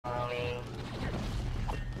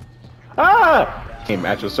Ah! Came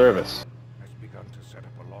at your service. Has begun to set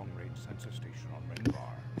up a long-range sensor station on Rhen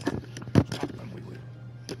Var. Stop them we will,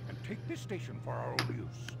 and take this station for our own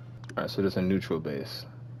use. Alright, so there's a neutral base.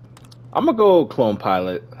 I'm gonna go clone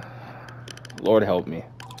pilot. Lord help me.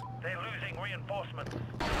 They're losing reinforcements.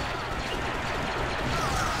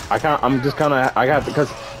 I have to,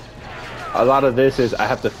 because a lot of this is I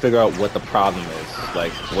have to figure out what the problem is.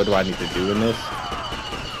 Like, what do I need to do in this?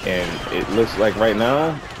 And it looks like right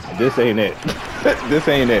now, this ain't it. This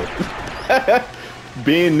ain't it.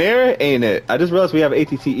 Being there ain't it. I just realized we have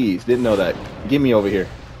ATTEs. Didn't know that. Get me over here.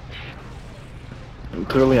 And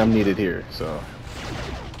clearly I'm needed here, so.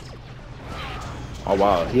 Oh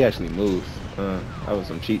wow, he actually moved. That was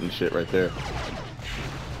some cheating shit right there.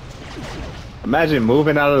 Imagine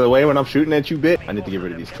moving out of the way when I'm shooting at you, bit. I need to get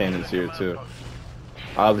rid of these cannons here too.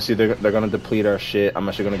 Obviously they're gonna deplete our shit. I'm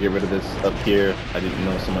actually gonna get rid of this up here. I didn't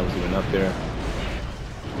know somebody was even up there.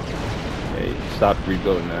 Hey, stop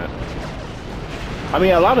rebuilding that. I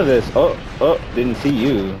mean, a lot of this. Oh, didn't see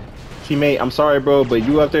you, teammate. I'm sorry, bro, but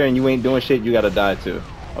you up there and you ain't doing shit. You gotta die too.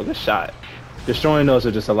 Oh, good shot. Destroying those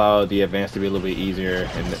will just allow the advance to be a little bit easier,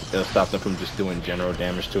 and it'll stop them from just doing general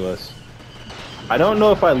damage to us. I don't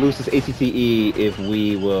know if I lose this ATTE if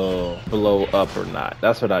we will blow up or not.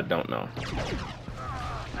 That's what I don't know.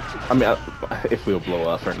 I mean, if we'll blow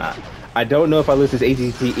up or not. I don't know if I lose this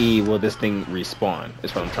ATTE, will this thing respawn,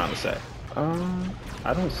 is what I'm trying to say.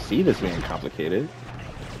 I don't see this being complicated.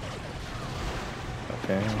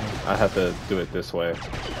 Okay, I have to do it this way.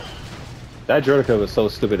 That Droid was so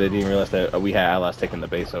stupid I didn't realize that we had allies taking the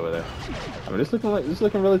base over there. I mean, it's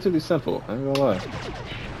looking relatively simple. I ain't gonna lie.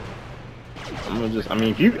 I mean,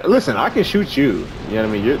 if you listen, I can shoot you. You know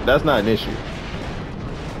what I mean? That's not an issue.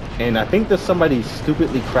 And I think there's somebody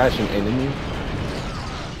stupidly crashing into me.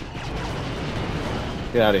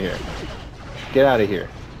 Get out of here. Get out of here.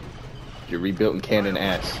 You're rebuilt in cannon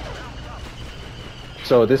ass.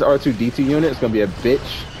 So this R2-D2 unit is gonna be a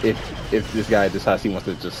bitch if this guy decides he wants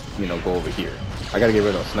to just, you know, go over here. I gotta get rid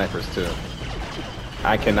of those snipers too.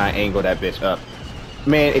 I cannot angle that bitch up.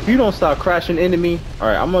 Man, if you don't stop crashing into me,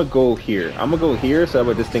 alright, I'm gonna go here. I'm gonna go here so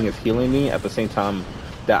that this thing is healing me at the same time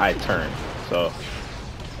that I turn. So,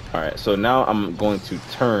 alright, so now I'm going to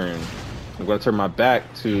turn. I'm gonna turn my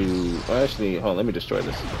back to, well, actually, hold on, let me destroy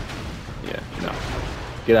this. Yeah, no.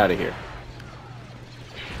 Get out of here.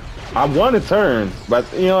 I want to turn, but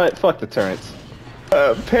you know what? Fuck the turrets.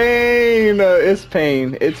 Pain! It's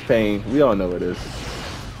pain. It's pain. We all know it is.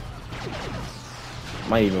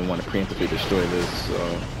 Might even want to preemptively destroy this,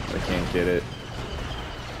 so I can't get it.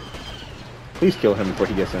 Please kill him before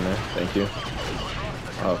he gets in there. Thank you.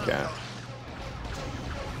 Okay.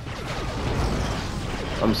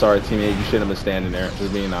 I'm sorry, teammate. You shouldn't have been standing there.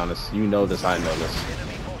 Just being honest. You know this. I know this.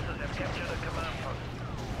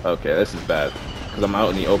 Okay, this is bad. Because I'm out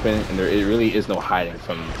in the open, and it really is no hiding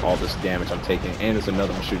from all this damage I'm taking. And there's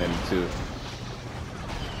another one shooting at me too.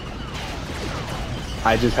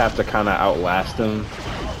 I just have to kind of outlast him.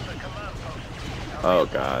 Oh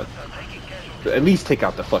god. At least take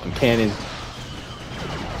out the fucking cannon.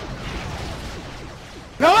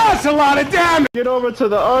 Now that's a lot of damage! Get over to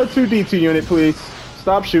the R2-D2 unit, please.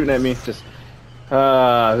 Stop shooting at me. Just,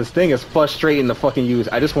 this thing is frustrating to fucking use.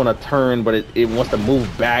 I just want to turn, but it wants to move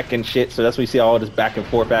back and shit. So that's why you see all this back and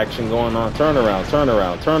forth action going on. Turn around, turn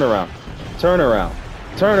around, turn around, turn around,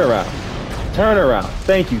 turn around, turn around.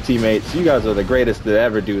 Thank you, teammates. You guys are the greatest to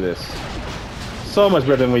ever do this. So much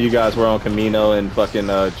better than when you guys were on Camino and fucking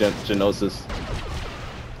Genosis.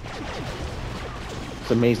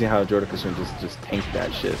 It's amazing how Droid Army just tanked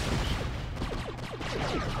that shit.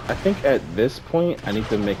 I think at this point I need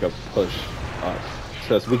to make a push up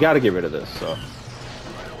because we got to get rid of this. So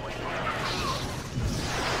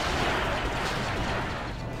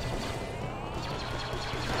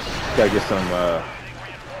gotta get some.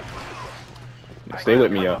 Stay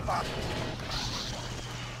with me, yo. I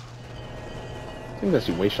think that's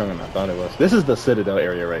way stronger than I thought it was. This is the Citadel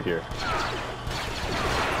area right here.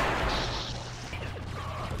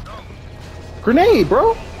 Grenade,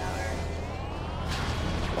 bro!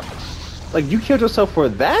 Like, you killed yourself for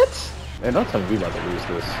that? Man, don't tell me we about to lose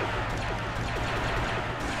this.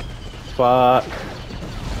 Fuck.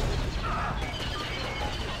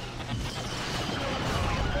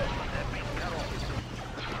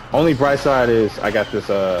 Only bright side is I got this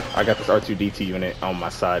R2-D2 unit on my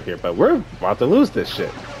side here, but we're about to lose this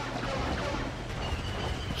shit.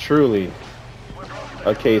 Truly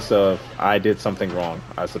a case of I did something wrong,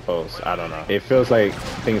 I suppose. I don't know. It feels like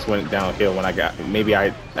things went downhill when I got, maybe I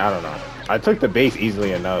don't know. I took the base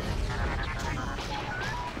easily enough.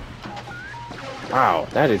 Wow,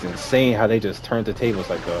 that is insane how they just turned the tables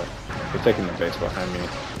like they're taking the base behind me.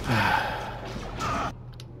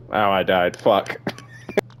 Wow, I died. Fuck.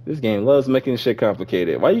 This game loves making shit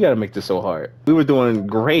complicated. Why you gotta make this so hard? We were doing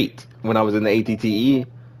great when I was in the ATTE,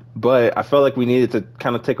 but I felt like we needed to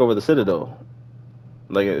kind of take over the Citadel.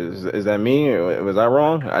 Like, is that me? Or was I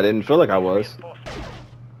wrong? I didn't feel like I was.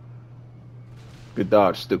 Good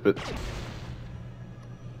dodge, stupid.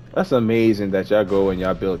 That's amazing that y'all go and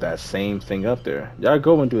y'all build that same thing up there. Y'all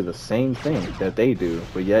go and do the same thing that they do,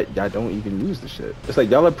 but yet y'all don't even use the shit. It's like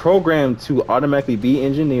y'all are programmed to automatically be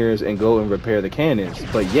engineers and go and repair the cannons,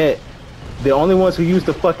 but yet the only ones who use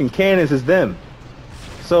the fucking cannons is them.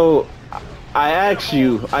 So I ask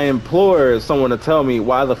you, I implore someone to tell me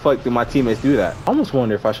why the fuck do my teammates do that? I almost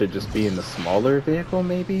wonder if I should just be in the smaller vehicle,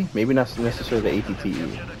 maybe? Maybe not necessarily the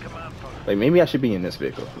ATTE. Like, maybe I should be in this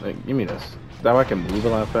vehicle. Like, give me this. That way I can move a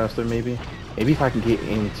lot faster, maybe? Maybe if I can get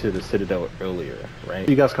into the Citadel earlier, right?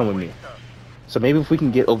 You guys come with me. So maybe if we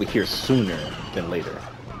can get over here sooner than later.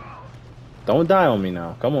 Don't die on me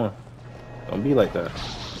now. Come on. Don't be like that.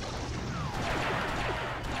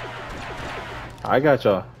 I got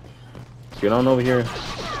y'all. Get on over here.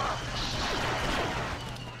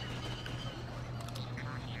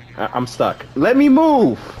 I'm stuck. Let me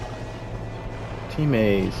move!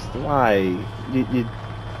 Teammates, why?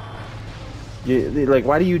 You like,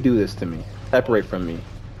 why do you do this to me? Separate from me.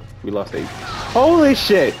 We lost 8. Holy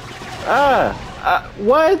shit!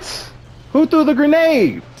 What? Who threw the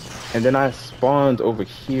grenade? And then I spawned over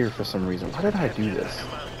here for some reason. Why did I do this?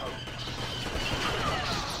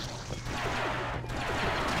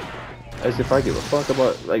 As if I give a fuck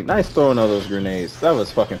about, like, nice throwing all those grenades. That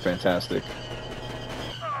was fucking fantastic.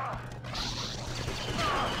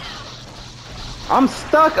 I'm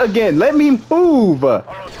stuck again. Let me move.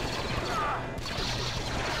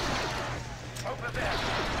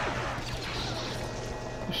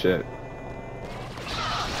 Shit.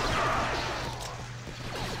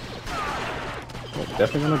 Well,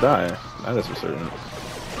 definitely gonna die. That is for certain.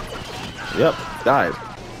 Yep, died.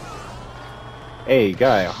 Hey,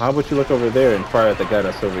 guy, how about you look over there and fire at the guy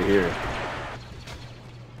that's over here?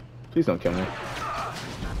 Please don't kill me.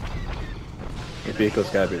 The vehicle's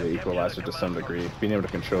gotta be the equalizer to some degree. Being able to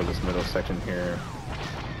control this middle section here.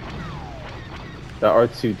 The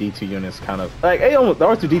R2-D2 unit's kind of like, hey, the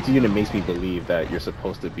R2-D2 unit makes me believe that you're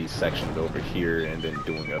supposed to be sectioned over here and then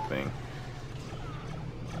doing a thing.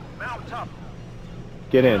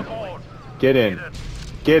 Get in. Get in.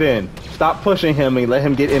 Get in. Stop pushing him and let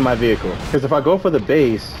him get in my vehicle. Because if I go for the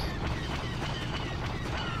base,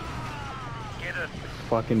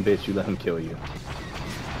 fucking bitch, you let him kill you.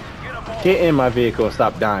 Get in my vehicle and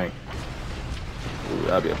stop dying. Ooh,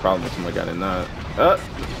 that'd be a problem if someone got in that.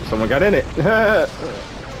 Someone got in it. The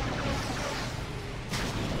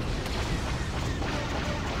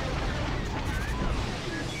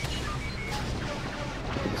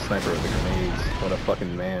sniper with the grenades. What a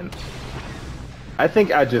fucking man. I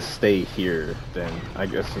think I just stay here then. I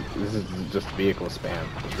guess this is just vehicle spam.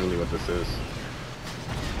 That's really what this is.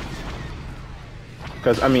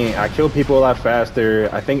 Because, I mean, I kill people a lot faster.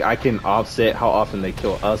 I think I can offset how often they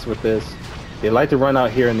kill us with this. They like to run out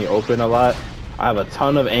here in the open a lot. I have a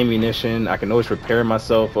ton of ammunition. I can always repair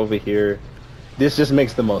myself over here. This just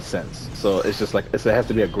makes the most sense. So it's just like, it has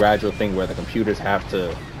to be a gradual thing where the computers have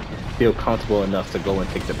to feel comfortable enough to go and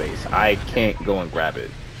take the base. I can't go and grab it.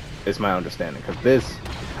 It's my understanding. Because this,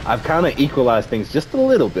 I've kind of equalized things just a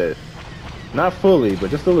little bit. Not fully, but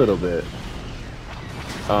just a little bit.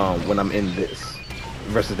 When I'm in this.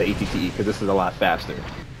 Versus the ATTE, because this is a lot faster.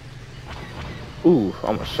 Ooh, I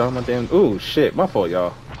almost shot my damn... Ooh, shit, my fault,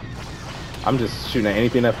 y'all. I'm just shooting at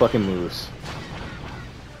anything that fucking moves.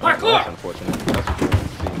 That's unfortunate.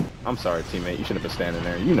 That's I'm sorry, teammate. You shouldn't have been standing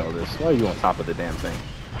there. You know this. Why are you on top of the damn thing?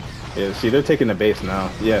 Yeah, see, they're taking the base now.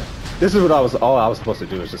 Yeah, this is what all I was supposed to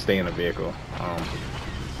do is just stay in the vehicle.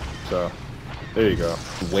 So, there you go.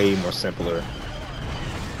 Way more simpler.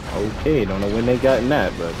 Okay, don't know when they got in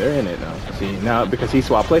that, but they're in it now. See, now because he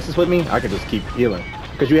swapped places with me, I can just keep healing.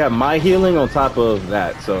 Because you have my healing on top of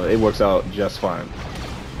that, so it works out just fine.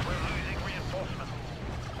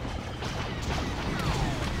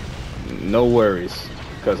 No worries,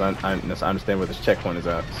 because I understand where this checkpoint is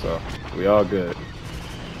at, so we all good.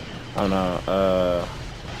 I don't know,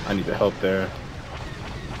 I need the help there.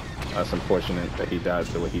 That's unfortunate that he died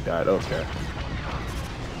the way he died. Okay.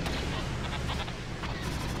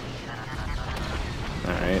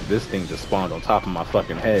 Alright, this thing just spawned on top of my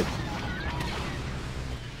fucking head.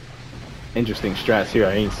 Interesting strats here.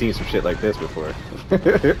 I ain't seen some shit like this before.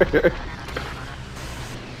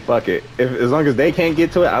 Fuck it. As long as they can't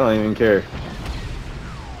get to it, I don't even care.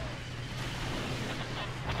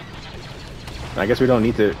 I guess we don't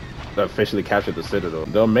need to officially capture the Citadel.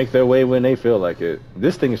 They'll make their way when they feel like it.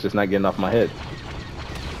 This thing is just not getting off my head.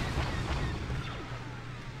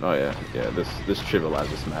 Oh yeah, this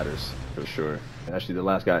trivializes matters for sure. Actually, the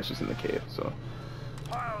last guy is just in the cave, so.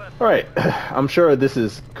 Alright, I'm sure this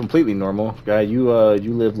is completely normal. Guy, you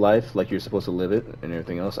live life like you're supposed to live it and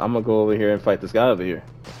everything else. I'm gonna go over here and fight this guy over here.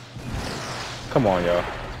 Come on, y'all.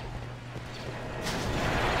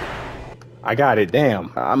 I got it,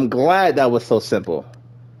 damn. I'm glad that was so simple.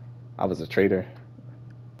 I was a traitor.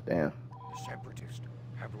 Damn. The Separatists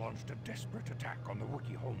have launched a desperate attack on the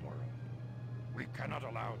Wookiee homeworld. We cannot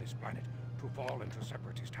allow this planet to fall into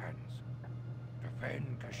Separatist hands.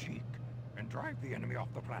 Defend Kashyyyk and drive the enemy off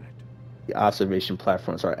the planet. The observation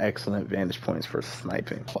platforms are excellent vantage points for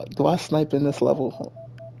sniping. Do I snipe in this level?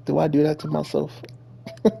 Do I do that to myself?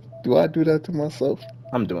 Do I do that to myself?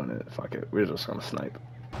 I'm doing it. Fuck it. We're just gonna snipe.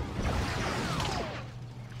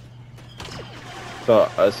 So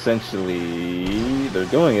essentially, they're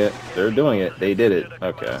doing it. They're doing it. They did it.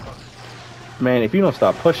 Okay. Man, if you don't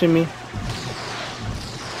stop pushing me.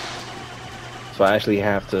 So I actually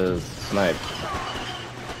have to snipe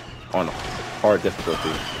on hard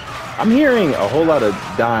difficulty. I'm hearing a whole lot of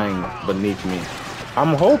dying beneath me.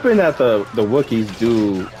 I'm hoping that the Wookiees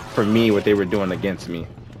do for me what they were doing against me.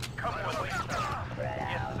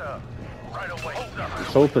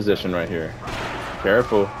 This whole position right here.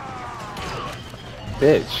 Careful.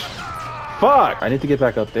 Bitch. Fuck! I need to get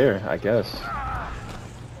back up there, I guess.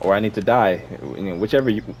 Or I need to die. You know,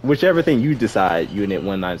 whichever thing you decide, Unit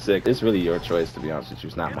 196. It's really your choice, to be honest with you.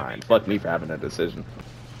 It's not mine. Fuck me for having that decision.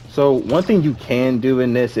 So one thing you can do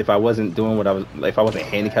in this, if I wasn't doing what I was, if I wasn't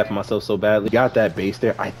handicapping myself so badly, got that base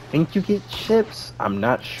there. I think you get chips. I'm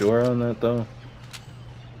not sure on that though.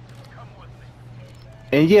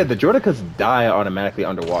 And yeah, the Droidekas die automatically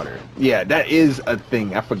underwater. Yeah, that is a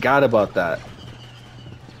thing. I forgot about that.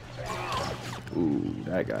 Ooh,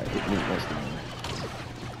 that guy hit me instantly.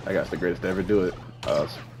 That guy's the greatest to ever do it.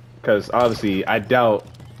 Because obviously, I doubt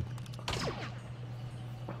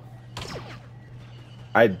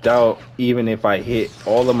even if I hit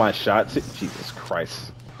all of my shots. Jesus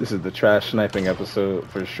Christ. This is the trash sniping episode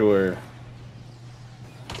for sure.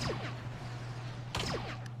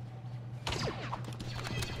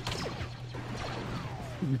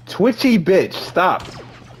 You twitchy bitch, stop.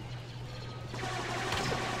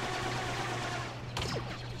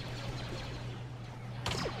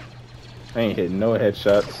 I ain't hitting no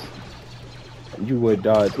headshots. You would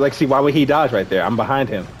dodge. Like, see, why would he dodge right there? I'm behind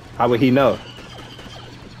him. How would he know?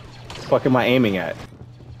 What the fuck am I aiming at?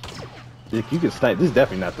 You can snipe. This is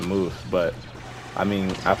definitely not the move, but I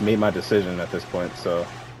mean, I've made my decision at this point, so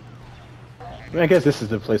I mean, I guess this is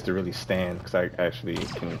the place to really stand because I actually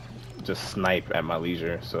can just snipe at my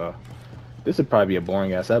leisure. So this would probably be a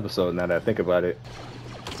boring ass episode now that I think about it.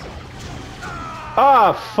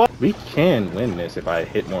 Ah, fuck. We can win this if I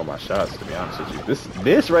hit more of my shots, to be honest with you.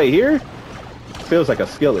 This right here feels like a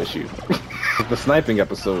skill issue. The sniping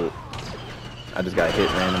episode, I just got hit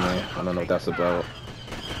randomly. I don't know what that's about.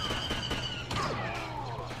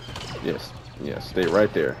 Yes, stay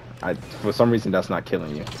right there. For some reason, that's not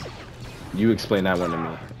killing you. You explain that one to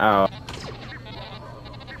me. Ow.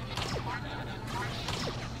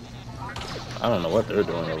 I don't know what they're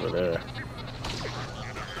doing over there.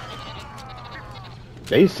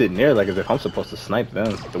 They sitting there like as if I'm supposed to snipe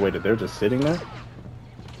them the way that they're just sitting there.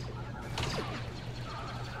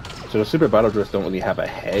 So the super battle droids don't really have a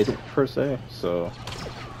head per se, so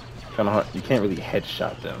kind of hard. You can't really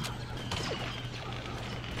headshot them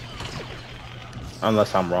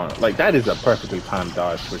unless I'm wrong. Like that is a perfectly timed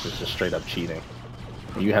dodge, which is just straight up cheating.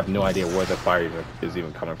 And you have no idea where the fire is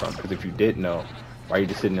even coming from. Because if you did know, why are you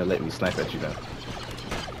just sitting there letting me snipe at you then?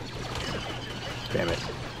 Damn it.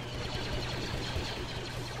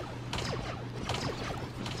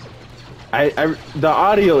 The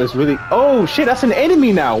audio is really. Oh shit, that's an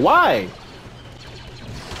enemy now. Why?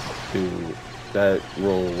 Dude, that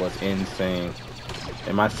roll was insane.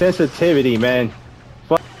 And my sensitivity, man.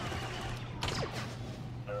 Fuck.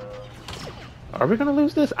 Are we gonna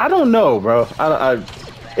lose this? I don't know, bro.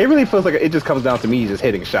 It really feels like it just comes down to me just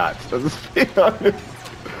hitting shots.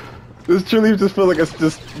 This truly just feels like it's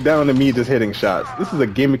just down to me just hitting shots. This is a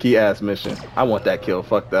gimmicky ass mission. I want that kill.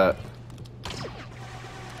 Fuck that.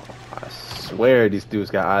 I swear these dudes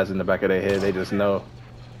got eyes in the back of their head. They just know.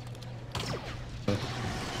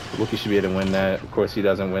 Wookiee should be able to win that. Of course he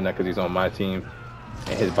doesn't win that because he's on my team.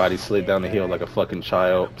 And his body slid down the hill like a fucking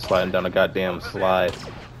child. Sliding down a goddamn slide.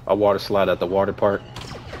 A water slide at the water park.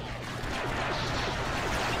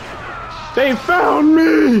 They found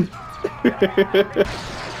me!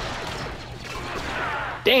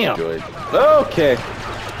 Damn. Good. Okay.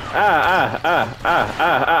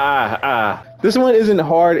 This one isn't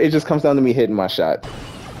hard. It just comes down to me hitting my shot.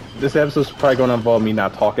 This episode's probably going to involve me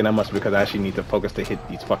not talking that much because I actually need to focus to hit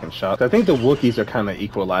these fucking shots. I think the Wookiees are kind of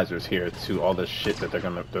equalizers here to all the shit that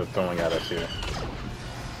they're throwing at us here.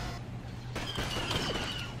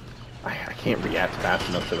 I can't react fast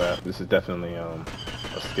enough to that. This is definitely a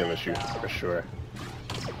skill issue for sure.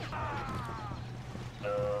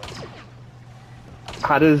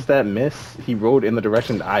 How does that miss? He rode in the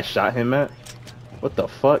direction that I shot him at? What the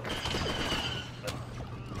fuck?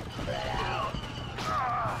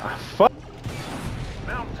 Fuck!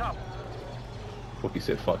 Wookie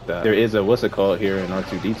said fuck that. There is a what's it called here in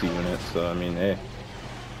R2-D2 units, so I mean, hey.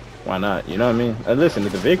 Why not? You know what I mean? Listen,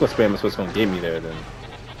 if the vehicle spam is what's gonna get me there, then...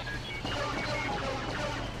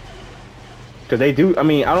 Cause they do, I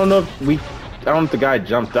mean, I don't know if the guy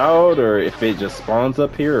jumped out or if it just spawns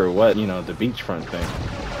up here or what, you know, the beachfront thing.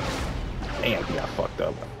 Damn, he got fucked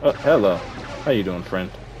up. Oh, hello. How you doing, friend?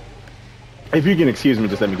 If you can excuse me,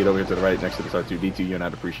 just let me get over here to the right next to this R2-D2 unit,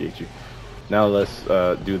 I'd appreciate you. Now let's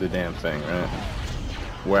do the damn thing, right?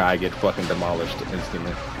 Where I get fucking demolished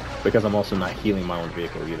instantly. Because I'm also not healing my own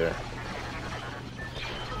vehicle either.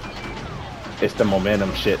 It's the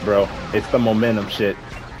momentum shit, bro. It's the momentum shit.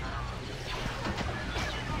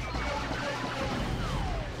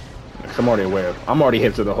 I'm already aware of. I'm already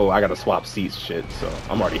hip to the whole I gotta swap seats shit, so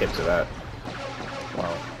I'm already hip to that.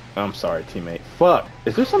 Wow. I'm sorry, teammate. Fuck!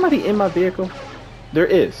 Is there somebody in my vehicle? There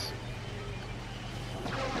is.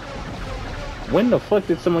 When the fuck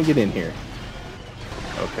did someone get in here?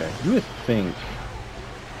 Okay. You would think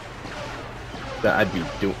that I'd be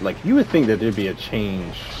doing... Like, you would think that there'd be a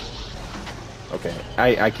change. Okay.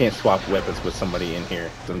 I can't swap weapons with somebody in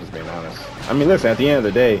here. I'm just being honest. I mean, listen, at the end of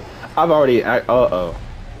the day, I've already... Uh-oh.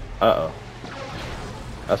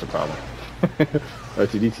 That's a problem.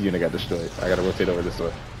 R2-D2 unit got destroyed. I gotta rotate over this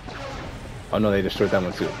way. Oh no, they destroyed that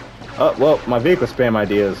one too. Well, my vehicle spam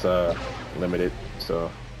idea is limited,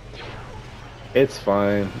 so it's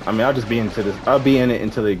fine. I mean, I'll just be into this. I'll be in it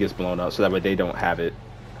until it gets blown up, so that way they don't have it.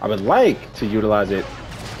 I would like to utilize it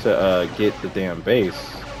to get the damn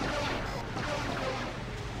base.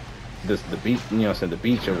 The beach, you know, the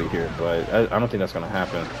beach over here, but I don't think that's gonna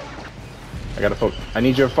happen. I gotta focus. I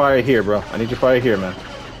need your fire here, bro. I need your fire here, man.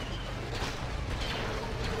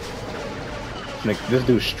 Like, this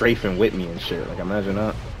dude's strafing with me and shit. Like, imagine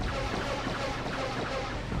that.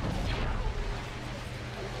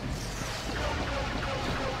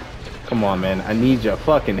 Come on, man. I need your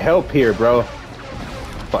fucking help here, bro.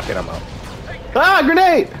 Fuck it, I'm out. Ah,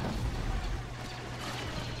 grenade!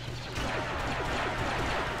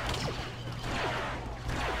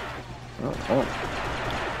 Oh.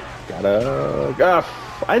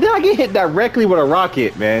 I did not get hit directly with a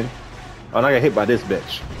rocket, man. Oh, and I got hit by this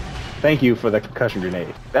bitch. Thank you for the concussion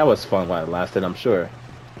grenade. That was fun while it lasted, I'm sure.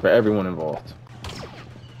 For everyone involved.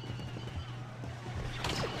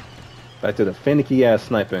 Back to the finicky ass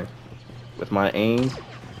sniping. With my aim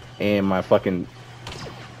and my fucking...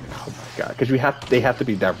 Oh my god. Because they have to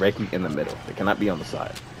be directly in the middle. They cannot be on the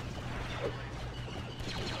side.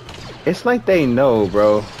 It's like they know,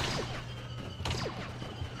 bro.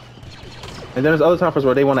 And then there's other times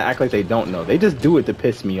where they want to act like they don't know. They just do it to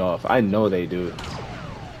piss me off. I know they do.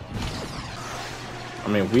 I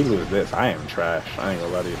mean, if we lose this, I am trash. I ain't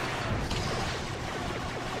gonna lie to you.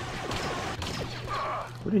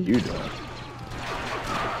 What are you doing?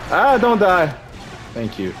 Ah, don't die.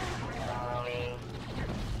 Thank you.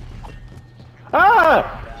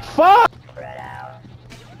 Ah! Fuck!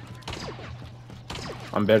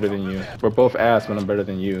 I'm better than you. We're both ass, but I'm better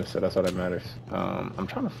than you, so that's all that matters. I'm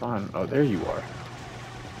trying to find... Oh, there you are.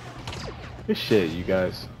 Good shit, you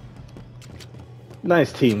guys.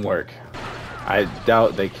 Nice teamwork. I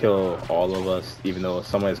doubt they kill all of us, even though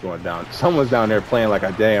somebody's going down. Someone's down there playing like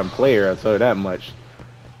a damn player, I'll tell you that much.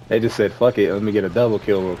 They just said, fuck it, let me get a double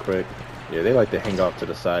kill real quick. Yeah, they like to hang off to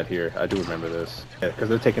the side here. I do remember this. Yeah, because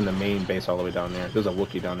they're taking the main base all the way down there. There's a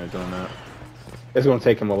Wookiee down there doing that. It's going to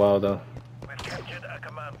take him a while, though.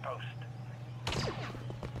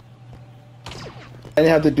 I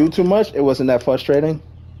didn't have to do too much. It wasn't that frustrating.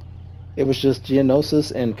 It was just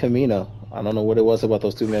Geonosis and Camino. I don't know what it was about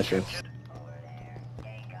those two missions.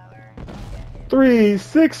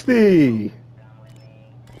 360!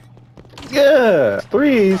 Yeah!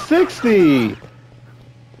 360!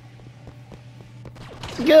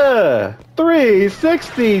 Yeah!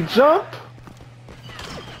 360 jump!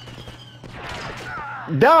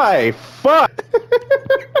 Die! Fuck!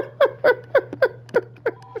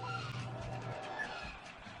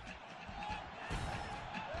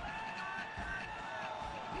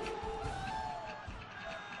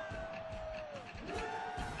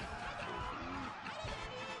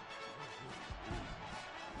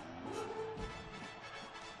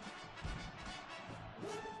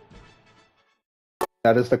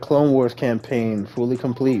 That is the Clone Wars campaign, fully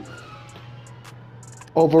complete.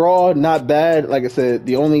 Overall, not bad. Like I said,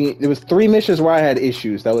 there was 3 missions where I had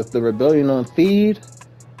issues. That was the Rebellion on Theed,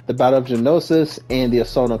 the Battle of Geonosis, and the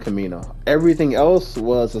Assault on Camino. Everything else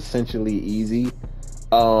was essentially easy,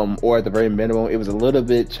 or at the very minimum, it was a little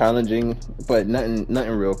bit challenging, but nothing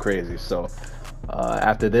real crazy. So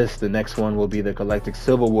after this, the next one will be the Galactic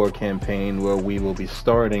Civil War campaign, where we will be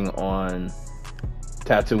starting on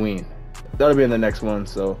Tatooine. That'll be in the next one.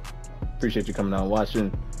 So appreciate you coming out and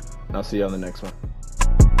watching, and I'll see you on the next one.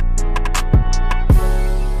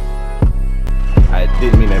 I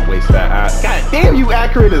didn't mean to waste that. God damn, you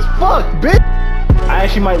accurate as fuck, bitch! I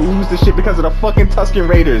actually might lose this shit because of the fucking Tusken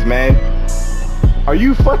Raiders, man. Are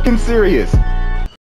you fucking serious?